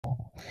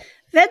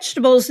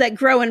Vegetables that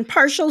grow in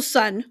partial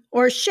sun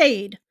or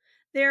shade.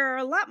 There are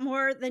a lot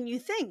more than you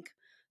think.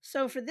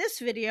 So, for this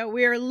video,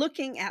 we are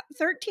looking at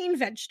 13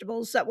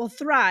 vegetables that will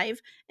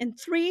thrive in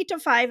 3 to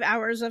 5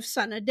 hours of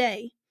sun a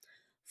day.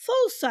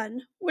 Full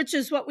sun, which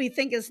is what we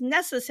think is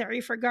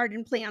necessary for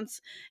garden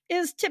plants,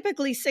 is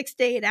typically 6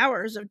 to 8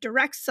 hours of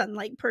direct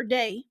sunlight per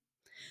day.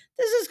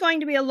 This is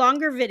going to be a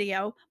longer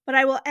video, but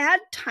I will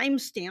add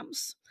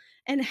timestamps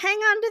and hang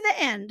on to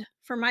the end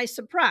for my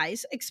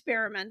surprise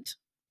experiment.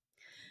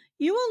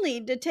 You will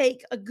need to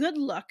take a good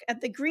look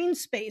at the green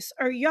space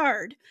or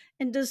yard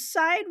and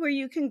decide where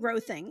you can grow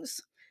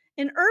things.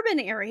 In urban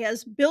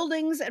areas,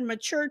 buildings and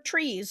mature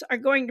trees are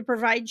going to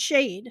provide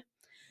shade.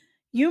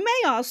 You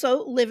may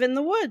also live in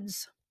the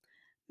woods.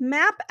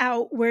 Map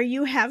out where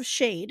you have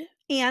shade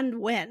and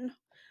when.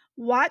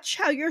 Watch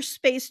how your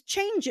space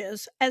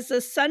changes as the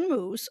sun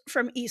moves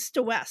from east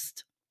to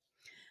west.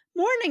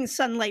 Morning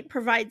sunlight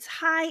provides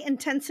high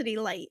intensity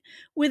light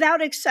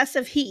without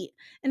excessive heat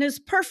and is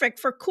perfect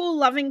for cool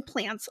loving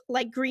plants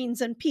like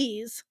greens and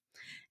peas.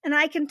 And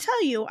I can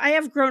tell you, I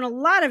have grown a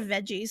lot of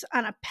veggies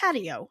on a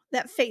patio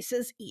that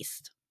faces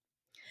east.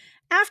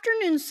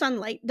 Afternoon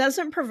sunlight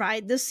doesn't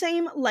provide the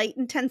same light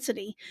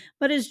intensity,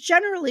 but is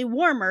generally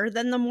warmer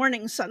than the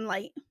morning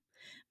sunlight.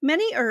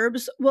 Many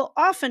herbs will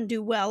often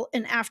do well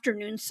in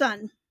afternoon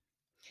sun.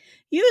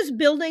 Use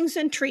buildings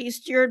and trees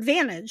to your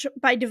advantage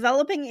by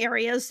developing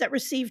areas that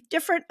receive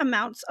different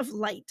amounts of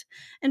light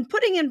and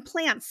putting in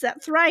plants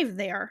that thrive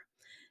there.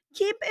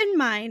 Keep in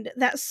mind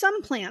that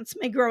some plants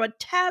may grow a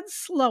tad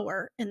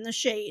slower in the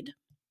shade.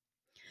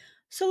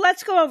 So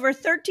let's go over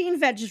 13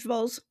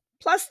 vegetables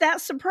plus that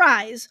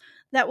surprise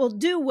that will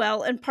do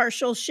well in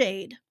partial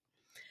shade.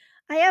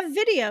 I have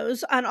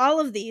videos on all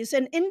of these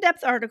and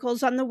in-depth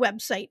articles on the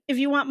website if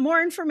you want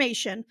more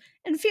information,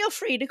 and feel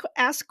free to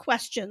ask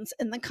questions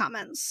in the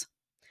comments.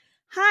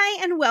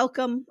 Hi and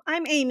welcome.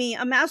 I'm Amy,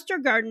 a master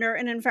gardener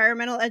and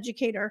environmental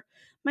educator.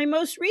 My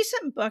most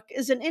recent book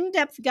is an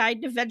in-depth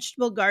guide to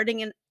vegetable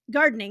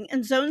gardening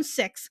in Zone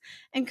 6,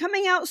 and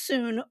coming out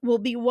soon will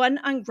be one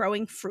on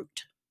growing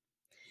fruit.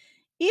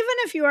 Even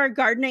if you are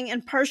gardening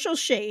in partial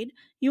shade,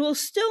 you will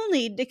still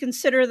need to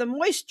consider the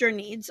moisture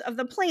needs of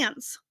the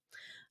plants.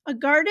 A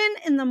garden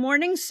in the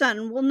morning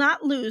sun will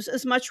not lose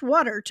as much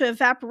water to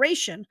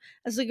evaporation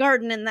as a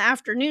garden in the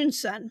afternoon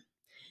sun.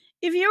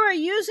 If you are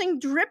using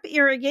drip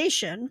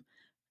irrigation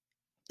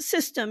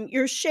system,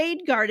 your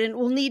shade garden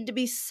will need to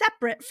be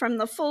separate from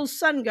the full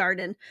sun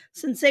garden,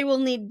 since they will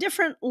need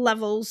different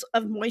levels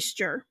of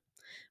moisture.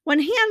 When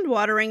hand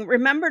watering,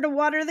 remember to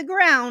water the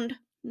ground,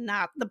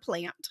 not the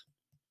plant.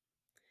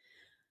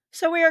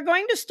 So we are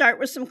going to start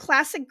with some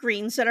classic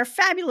greens that are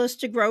fabulous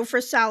to grow for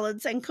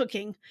salads and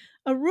cooking.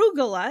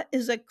 Arugula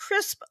is a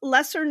crisp,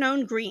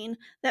 lesser-known green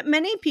that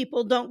many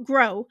people don't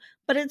grow,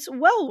 but it's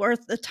well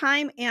worth the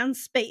time and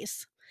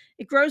space.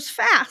 It grows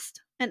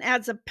fast and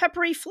adds a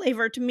peppery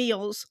flavor to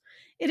meals.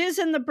 It is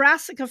in the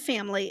brassica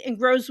family and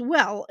grows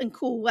well in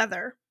cool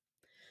weather.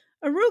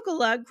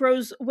 Arugula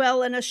grows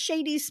well in a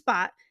shady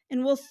spot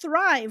and will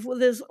thrive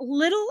with as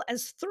little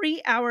as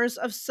 3 hours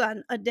of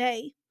sun a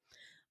day.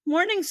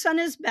 Morning sun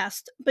is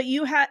best, but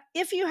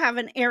if you have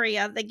an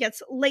area that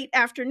gets late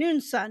afternoon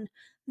sun,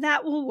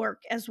 that will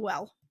work as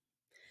well.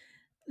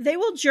 They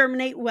will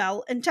germinate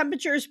well in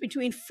temperatures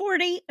between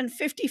 40 and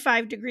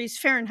 55 degrees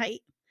Fahrenheit.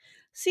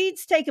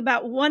 Seeds take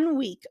about 1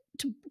 week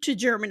to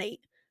germinate.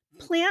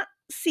 Plant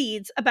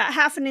seeds about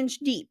half an inch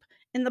deep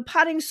in the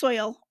potting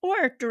soil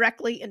or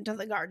directly into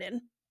the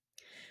garden.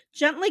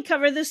 Gently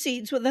cover the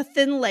seeds with a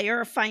thin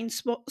layer of fine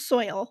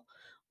soil.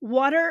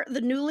 Water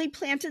the newly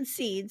planted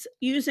seeds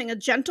using a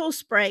gentle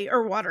spray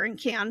or watering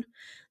can.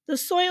 The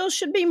soil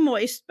should be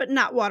moist but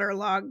not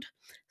waterlogged.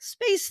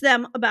 Space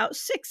them about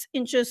 6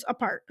 inches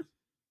apart.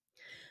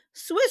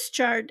 Swiss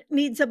chard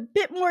needs a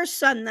bit more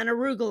sun than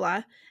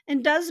arugula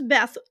and does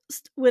best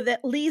with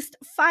at least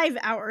 5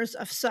 hours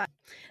of sun.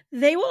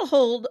 They will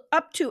hold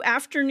up to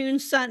afternoon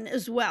sun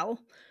as well.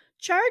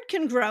 Chard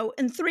can grow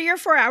in 3 or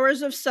 4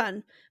 hours of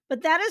sun,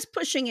 but that is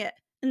pushing it,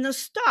 and the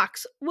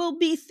stalks will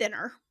be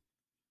thinner.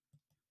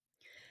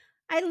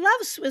 I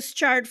love Swiss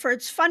chard for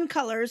its fun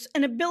colors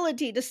and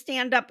ability to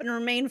stand up and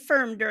remain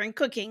firm during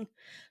cooking.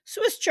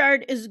 Swiss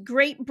chard is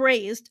great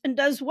braised and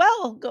does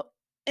well,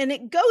 and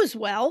it goes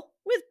well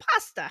with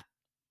pasta.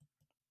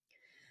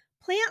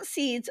 Plant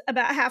seeds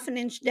about half an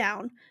inch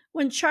down.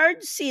 When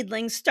chard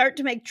seedlings start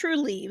to make true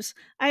leaves,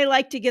 I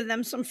like to give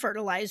them some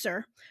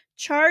fertilizer.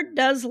 Chard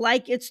does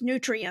like its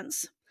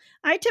nutrients.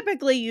 I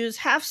typically use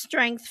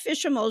half-strength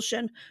fish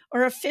emulsion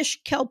or a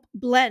fish kelp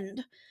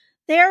blend.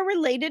 They are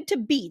related to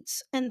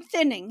beets, and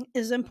thinning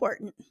is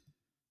important.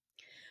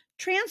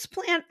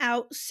 Transplant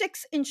out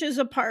 6 inches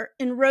apart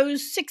in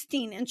rows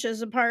 16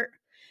 inches apart.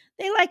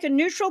 They like a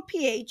neutral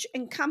pH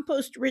and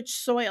compost-rich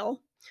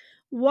soil.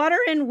 Water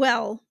in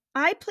well.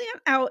 I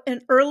plant out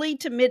in early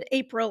to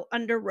mid-April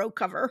under row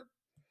cover.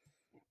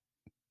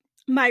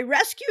 My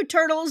rescue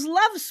turtles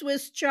love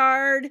Swiss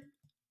chard.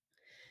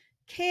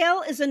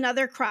 Kale is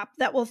another crop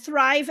that will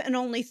thrive in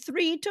only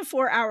 3 to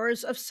 4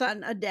 hours of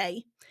sun a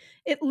day.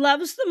 It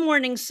loves the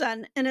morning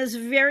sun and is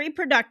very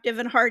productive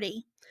and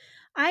hardy.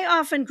 I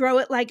often grow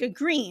it like a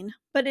green,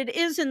 but it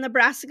is in the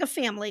brassica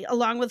family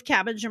along with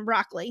cabbage and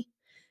broccoli.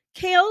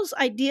 Kale's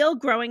ideal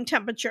growing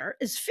temperature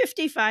is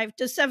 55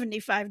 to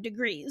 75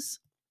 degrees.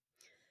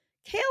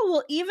 Kale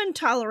will even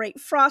tolerate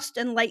frost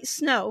and light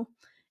snow.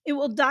 It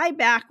will die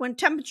back when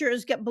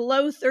temperatures get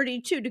below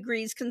 32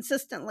 degrees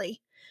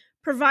consistently.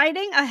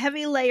 Providing a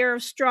heavy layer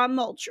of straw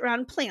mulch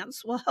around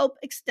plants will help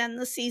extend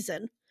the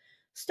season.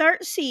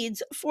 Start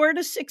seeds 4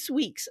 to 6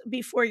 weeks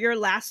before your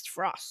last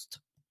frost.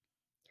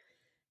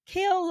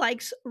 Kale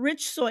likes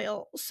rich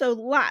soil, so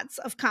lots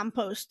of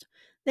compost.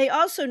 They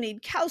also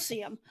need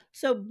calcium,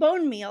 so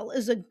bone meal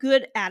is a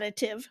good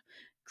additive.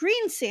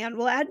 Green sand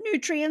will add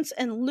nutrients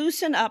and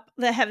loosen up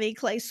the heavy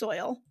clay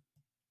soil.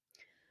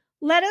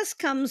 Lettuce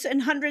comes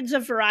in hundreds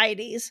of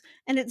varieties,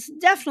 and it's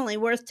definitely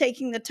worth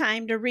taking the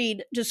time to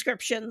read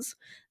descriptions.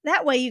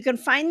 That way, you can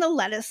find the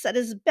lettuce that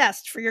is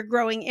best for your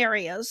growing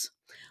areas.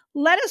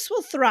 Lettuce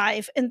will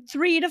thrive in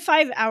 3 to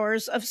 5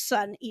 hours of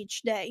sun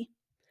each day.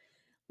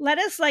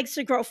 Lettuce likes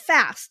to grow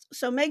fast,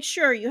 so make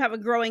sure you have a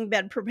growing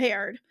bed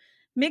prepared.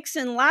 Mix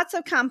in lots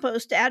of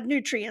compost to add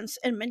nutrients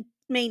and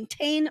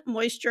maintain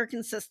moisture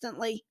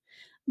consistently.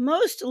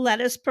 Most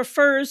lettuce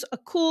prefers a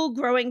cool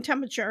growing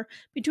temperature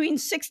between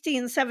 60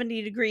 and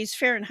 70 degrees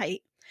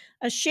Fahrenheit.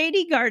 A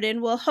shady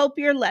garden will help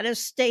your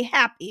lettuce stay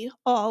happy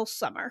all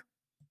summer.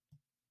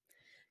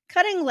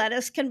 Cutting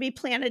lettuce can be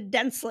planted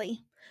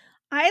densely.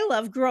 I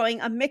love growing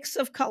a mix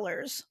of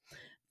colors.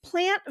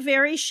 Plant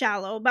very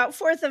shallow, about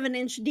 1/4 of an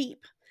inch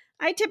deep.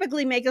 I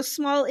typically make a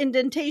small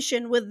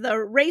indentation with the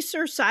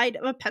eraser side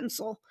of a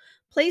pencil.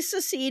 Place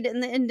the seed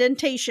in the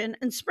indentation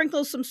and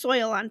sprinkle some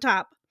soil on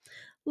top.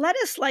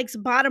 Lettuce likes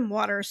bottom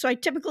water, so I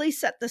typically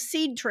set the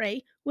seed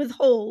tray with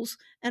holes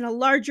and a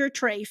larger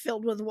tray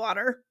filled with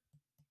water.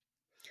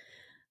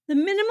 The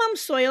minimum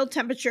soil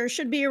temperature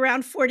should be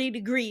around 40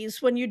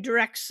 degrees when you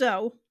direct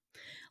sow.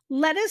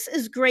 Lettuce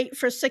is great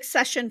for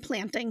succession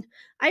planting.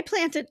 I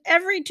plant it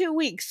every 2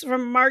 weeks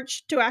from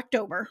March to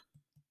October.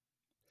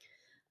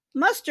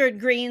 Mustard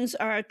greens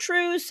are a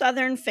true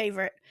southern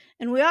favorite,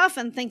 and we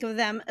often think of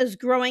them as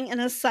growing in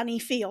a sunny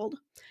field.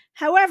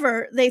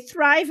 However, they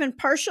thrive in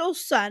partial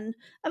sun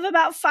of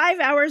about 5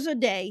 hours a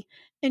day,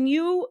 and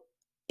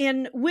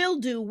will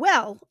do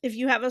well if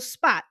you have a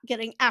spot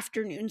getting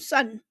afternoon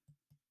sun.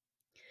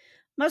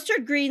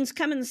 Mustard greens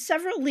come in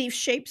several leaf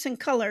shapes and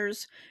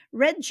colors.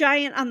 Red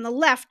Giant on the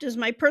left is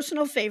my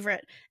personal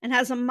favorite and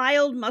has a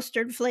mild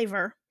mustard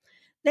flavor.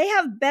 They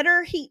have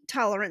better heat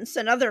tolerance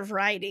than other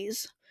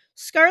varieties.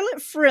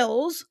 Scarlet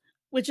Frills,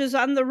 which is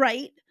on the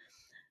right,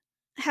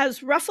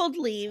 has ruffled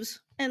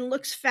leaves and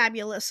looks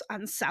fabulous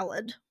on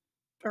salad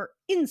or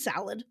in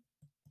salad.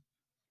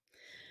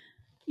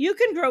 You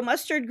can grow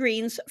mustard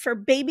greens for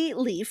baby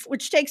leaf,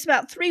 which takes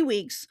about 3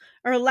 weeks,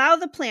 or allow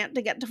the plant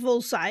to get to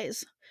full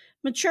size.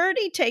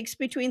 Maturity takes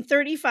between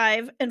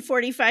 35 and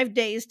 45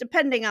 days,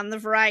 depending on the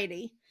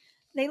variety.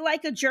 They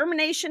like a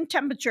germination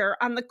temperature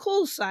on the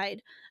cool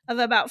side of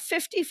about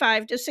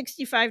 55 to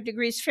 65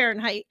 degrees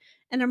Fahrenheit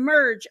and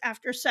emerge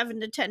after 7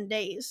 to 10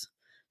 days.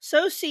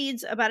 Sow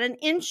seeds about an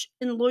inch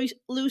in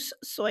loose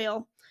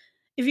soil.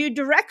 If you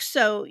direct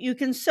sow, you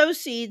can sow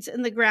seeds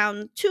in the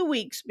ground 2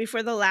 weeks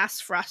before the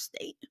last frost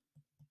date.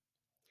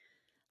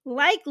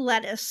 Like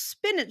lettuce,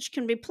 spinach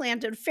can be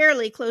planted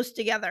fairly close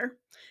together.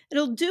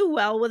 It'll do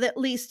well with at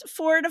least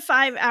 4 to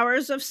 5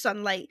 hours of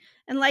sunlight,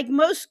 and like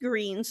most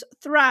greens,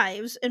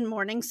 thrives in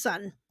morning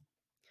sun.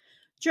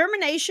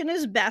 Germination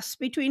is best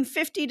between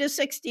 50 to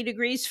 60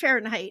 degrees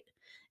Fahrenheit.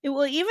 It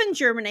will even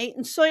germinate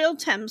in soil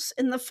temps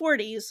in the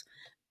 40s,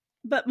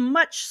 but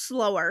much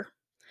slower.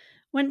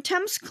 When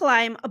temps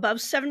climb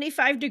above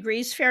 75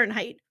 degrees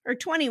Fahrenheit or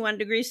 21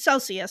 degrees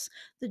Celsius,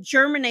 the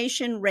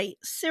germination rate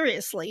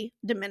seriously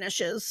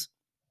diminishes.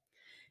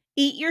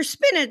 Eat your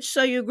spinach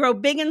so you grow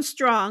big and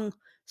strong.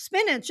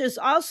 Spinach is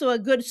also a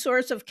good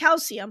source of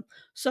calcium,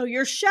 so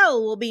your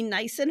shell will be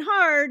nice and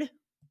hard.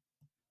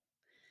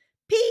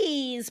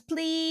 Peas,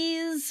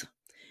 please.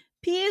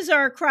 Peas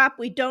are a crop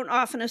we don't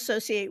often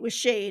associate with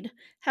shade.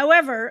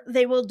 However,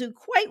 they will do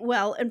quite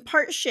well in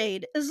part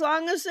shade as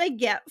long as they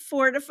get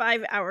 4 to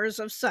 5 hours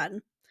of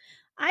sun.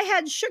 I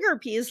had sugar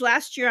peas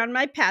last year on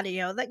my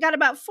patio that got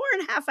about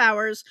 4.5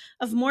 hours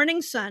of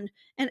morning sun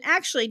and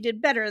actually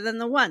did better than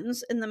the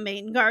ones in the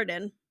main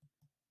garden.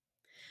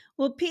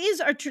 While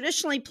peas are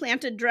traditionally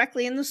planted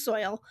directly in the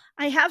soil,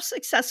 I have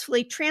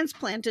successfully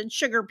transplanted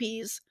sugar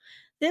peas.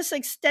 This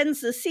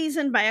extends the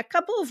season by a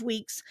couple of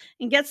weeks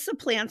and gets the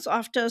plants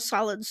off to a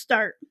solid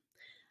start.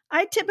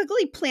 I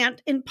typically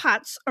plant in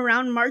pots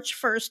around March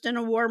 1st in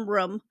a warm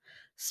room.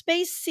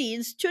 Space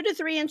seeds 2 to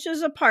 3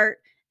 inches apart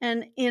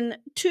and in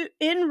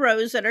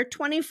rows that are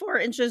 24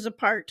 inches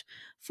apart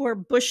for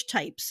bush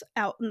types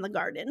out in the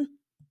garden.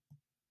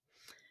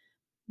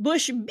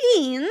 Bush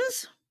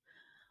beans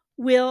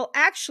will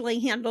actually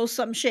handle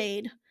some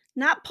shade.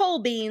 Not pole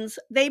beans,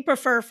 they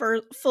prefer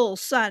for full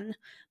sun,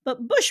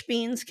 but bush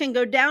beans can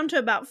go down to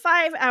about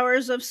 5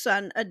 hours of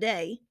sun a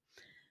day.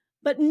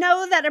 But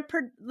know that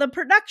the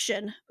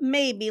production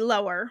may be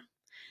lower.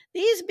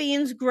 These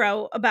beans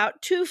grow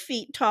about 2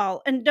 feet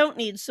tall and don't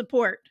need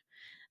support.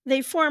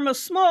 They form a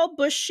small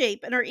bush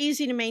shape and are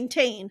easy to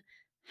maintain.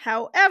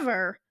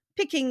 However,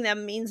 picking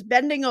them means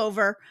bending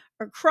over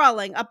or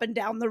crawling up and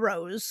down the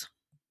rows.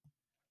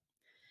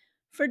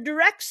 For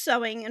direct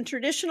sowing in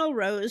traditional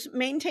rows,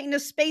 maintain a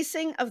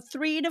spacing of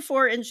 3 to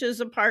 4 inches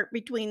apart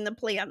between the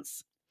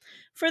plants.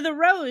 For the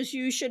rows,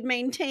 you should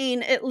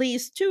maintain at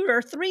least 2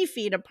 or 3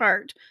 feet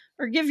apart,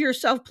 or give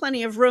yourself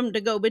plenty of room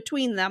to go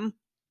between them.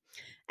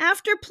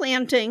 After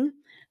planting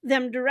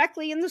them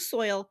directly in the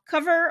soil,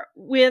 cover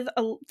with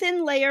a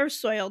thin layer of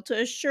soil to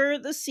assure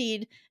the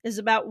seed is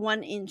about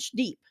 1 inch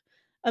deep.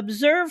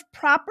 Observe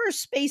proper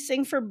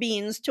spacing for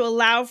beans to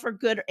allow for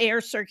good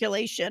air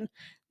circulation.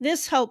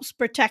 This helps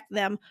protect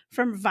them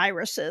from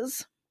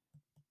viruses.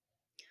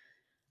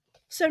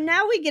 So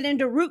now we get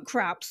into root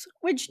crops,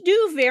 which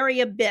do vary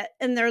a bit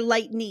in their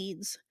light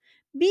needs.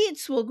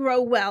 Beets will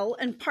grow well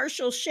in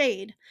partial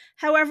shade.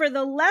 However,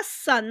 the less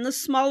sun, the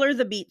smaller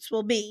the beets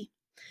will be.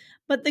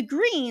 But the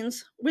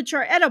greens, which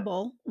are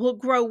edible, will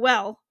grow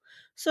well.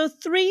 So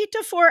 3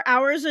 to 4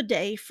 hours a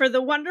day for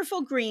the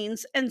wonderful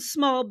greens and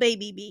small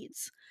baby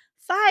beets.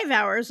 5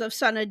 hours of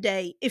sun a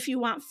day if you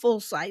want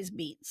full-size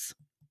beets.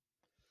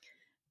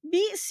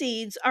 Beet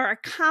seeds are a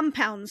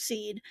compound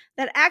seed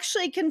that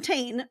actually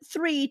contain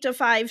 3 to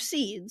 5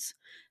 seeds.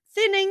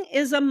 Thinning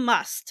is a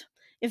must.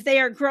 If they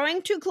are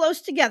growing too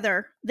close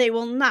together, they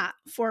will not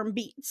form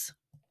beets.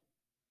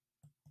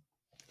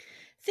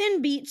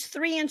 Thin beets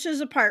 3 inches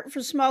apart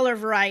for smaller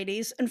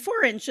varieties and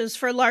 4 inches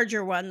for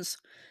larger ones.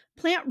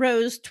 Plant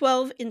rows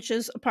 12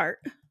 inches apart.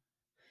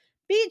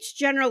 Beets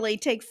generally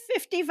take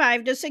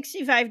 55 to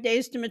 65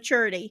 days to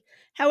maturity.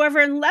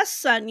 However, in less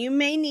sun, you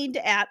may need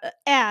to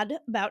add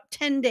about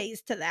 10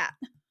 days to that.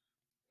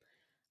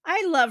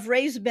 I love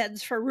raised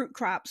beds for root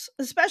crops,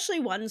 especially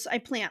ones I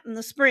plant in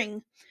the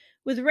spring.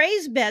 With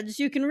raised beds,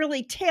 you can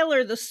really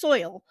tailor the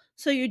soil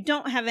so you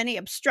don't have any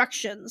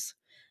obstructions.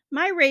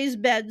 My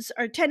raised beds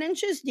are 10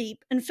 inches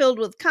deep and filled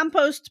with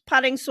compost,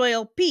 potting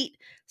soil, peat,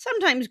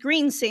 sometimes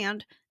green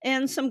sand,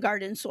 and some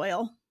garden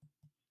soil.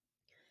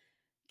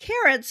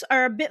 Carrots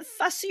are a bit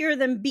fussier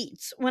than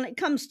beets when it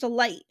comes to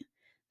light.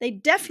 They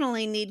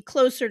definitely need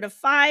closer to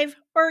 5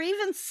 or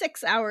even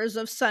 6 hours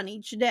of sun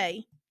each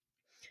day.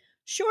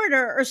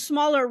 Shorter or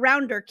smaller,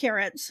 rounder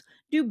carrots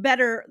do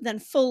better than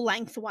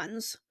full-length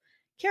ones.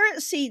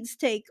 Carrot seeds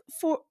take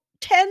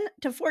 10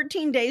 to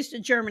 14 days to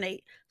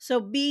germinate, so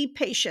be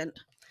patient.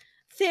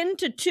 Thin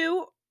to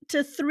 2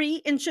 to 3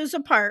 inches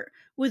apart,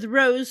 with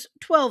rows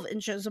 12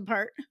 inches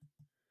apart.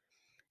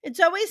 It's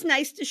always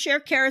nice to share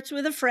carrots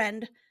with a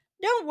friend.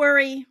 Don't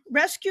worry,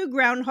 rescue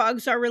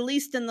groundhogs are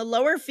released in the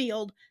lower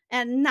field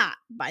and not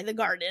by the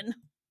garden.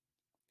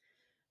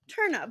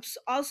 Turnips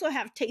also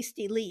have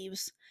tasty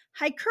leaves.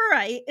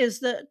 Hikuri is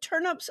the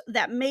turnips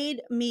that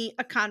made me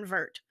a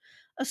convert.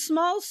 A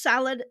small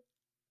salad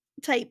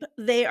type,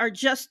 they are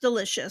just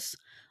delicious.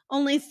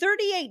 Only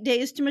 38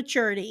 days to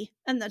maturity,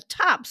 and the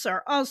tops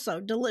are also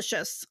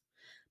delicious.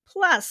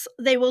 Plus,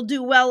 they will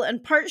do well in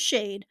part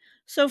shade,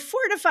 so 4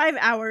 to 5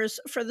 hours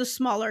for the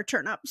smaller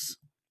turnips.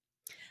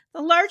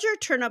 The larger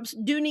turnips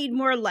do need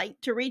more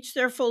light to reach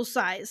their full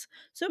size,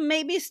 so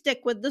maybe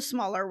stick with the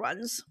smaller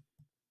ones.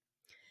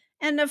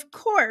 And of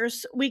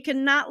course, we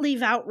cannot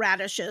leave out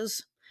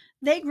radishes.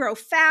 They grow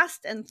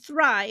fast and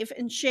thrive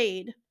in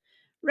shade.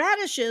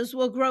 Radishes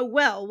will grow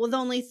well with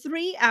only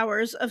 3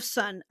 hours of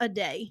sun a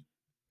day.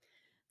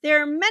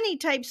 There are many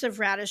types of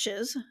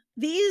radishes.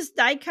 These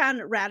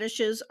daikon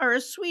radishes are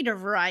a sweeter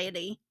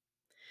variety.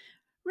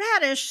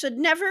 Radish should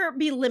never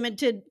be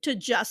limited to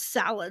just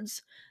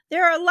salads.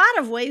 There are a lot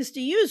of ways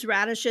to use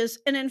radishes,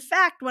 and in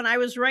fact, when I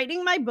was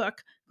writing my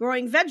book,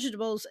 Growing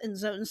Vegetables in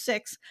Zone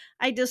 6,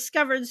 I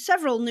discovered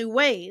several new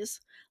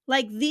ways,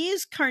 like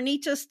these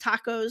carnitas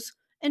tacos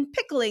and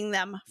pickling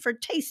them for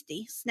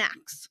tasty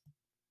snacks.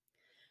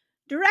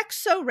 Direct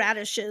sow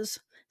radishes,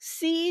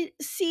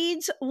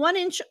 seeds 1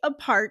 inch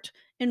apart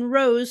in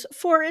rows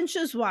 4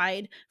 inches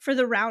wide for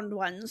the round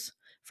ones.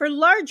 For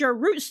larger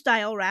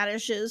root-style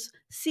radishes,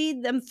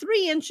 seed them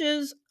 3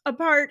 inches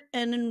apart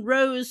and in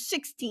rows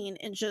 16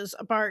 inches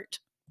apart.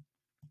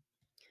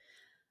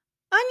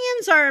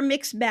 Onions are a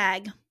mixed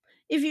bag.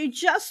 If you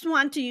just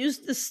want to use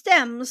the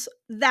stems,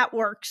 that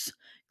works.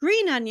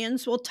 Green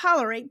onions will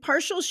tolerate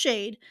partial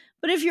shade,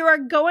 but if you are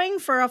going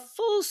for a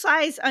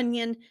full-size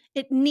onion,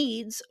 it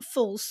needs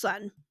full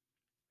sun.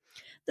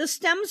 The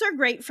stems are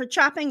great for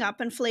chopping up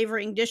and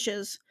flavoring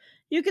dishes.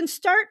 You can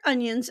start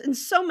onions in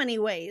so many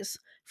ways,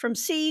 from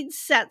seeds,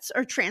 sets,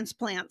 or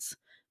transplants.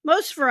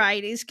 Most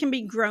varieties can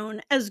be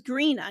grown as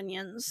green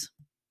onions.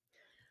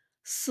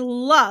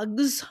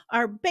 Slugs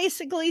are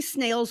basically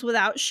snails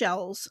without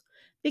shells.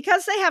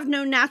 Because they have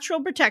no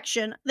natural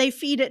protection, they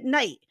feed at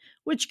night,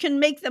 which can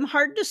make them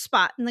hard to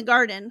spot in the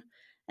garden.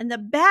 And the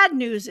bad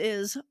news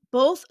is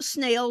both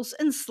snails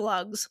and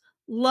slugs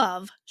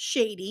love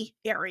shady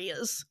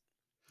areas.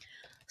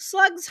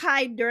 Slugs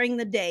hide during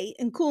the day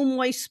in cool,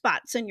 moist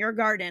spots in your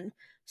garden,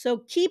 so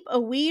keep a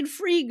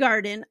weed-free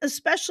garden,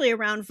 especially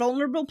around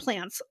vulnerable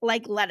plants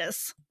like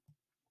lettuce.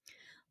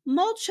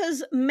 Mulch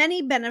has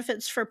many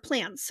benefits for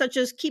plants, such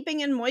as keeping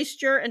in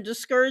moisture and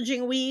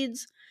discouraging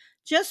weeds.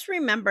 Just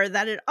remember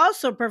that it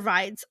also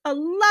provides a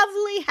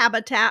lovely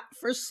habitat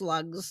for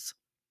slugs.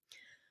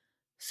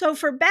 So,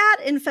 for bat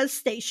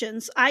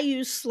infestations, I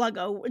use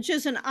Sluggo, which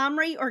is an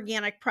Omri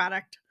organic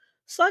product.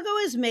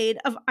 Sluggo is made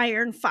of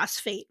iron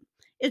phosphate.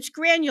 It's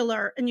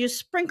granular and you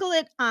sprinkle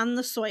it on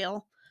the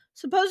soil.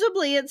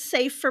 Supposedly, it's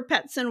safe for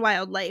pets and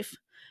wildlife.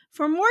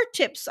 For more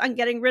tips on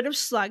getting rid of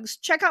slugs,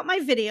 check out my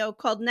video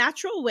called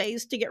Natural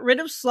Ways to Get Rid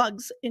of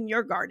Slugs in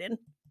Your Garden.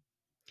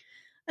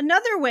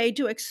 Another way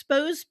to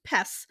expose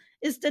pests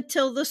is to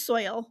till the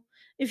soil.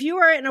 If you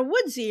are in a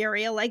woodsy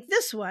area like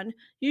this one,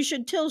 you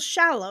should till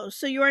shallow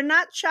so you are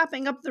not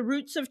chopping up the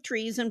roots of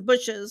trees and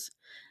bushes.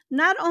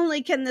 Not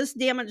only can this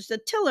damage the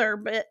tiller,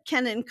 but it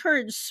can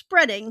encourage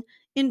spreading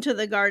into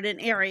the garden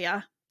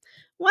area.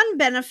 One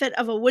benefit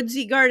of a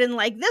woodsy garden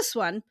like this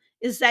one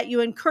is that you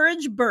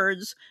encourage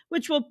birds,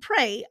 which will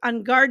prey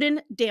on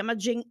garden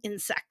damaging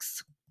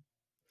insects.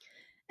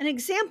 An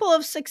example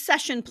of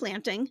succession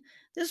planting.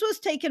 This was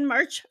taken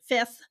March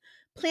 5th,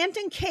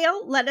 planting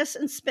kale, lettuce,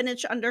 and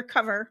spinach under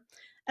cover.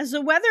 As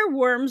the weather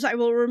warms, I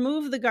will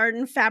remove the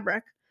garden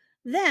fabric.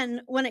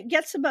 Then, when it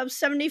gets above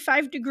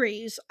 75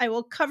 degrees, I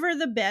will cover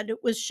the bed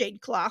with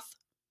shade cloth.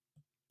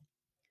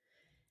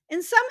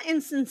 In some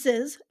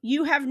instances,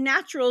 you have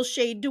natural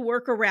shade to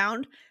work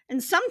around,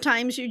 and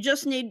sometimes you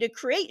just need to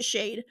create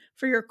shade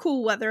for your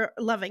cool weather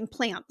loving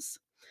plants.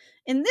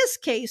 In this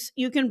case,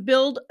 you can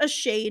build a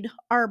shade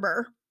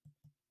arbor.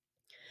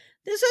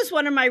 This is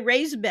one of my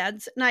raised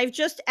beds, and I've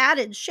just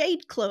added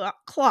shade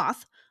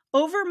cloth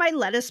over my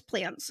lettuce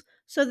plants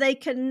so they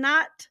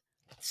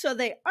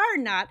are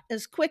not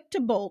as quick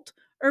to bolt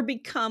or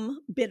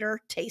become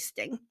bitter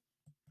tasting.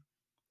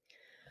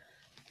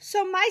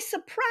 So my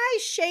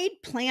surprise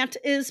shade plant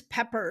is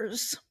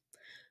peppers.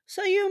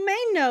 So you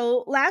may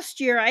know last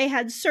year I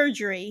had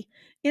surgery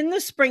in the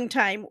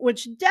springtime,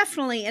 which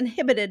definitely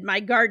inhibited my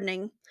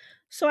gardening.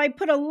 So I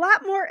put a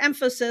lot more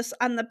emphasis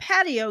on the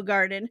patio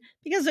garden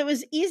because it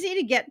was easy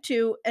to get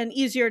to and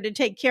easier to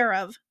take care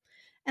of.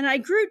 And I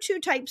grew two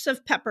types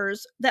of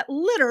peppers that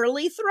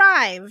literally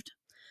thrived.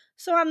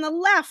 So on the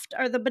left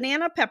are the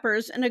banana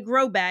peppers in a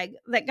grow bag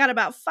that got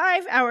about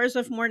 5 hours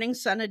of morning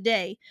sun a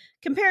day,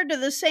 compared to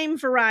the same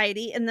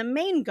variety in the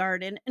main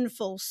garden in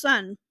full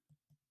sun.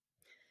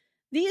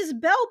 These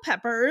bell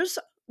peppers,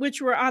 which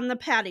were on the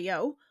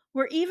patio,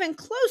 were even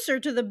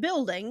closer to the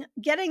building,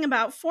 getting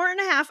about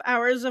 4.5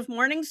 hours of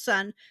morning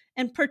sun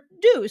and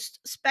produced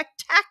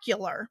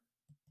spectacular.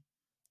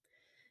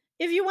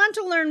 If you want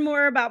to learn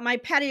more about my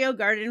patio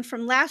garden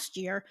from last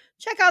year,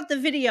 check out the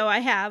video I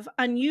have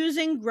on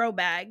using grow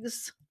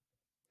bags.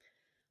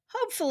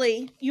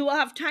 Hopefully, you will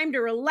have time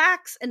to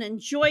relax and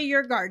enjoy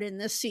your garden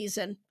this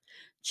season.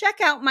 Check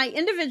out my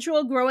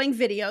individual growing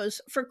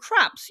videos for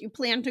crops you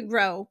plan to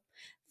grow.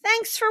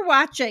 Thanks for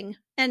watching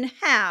and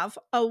have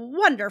a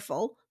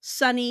wonderful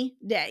sunny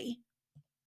day.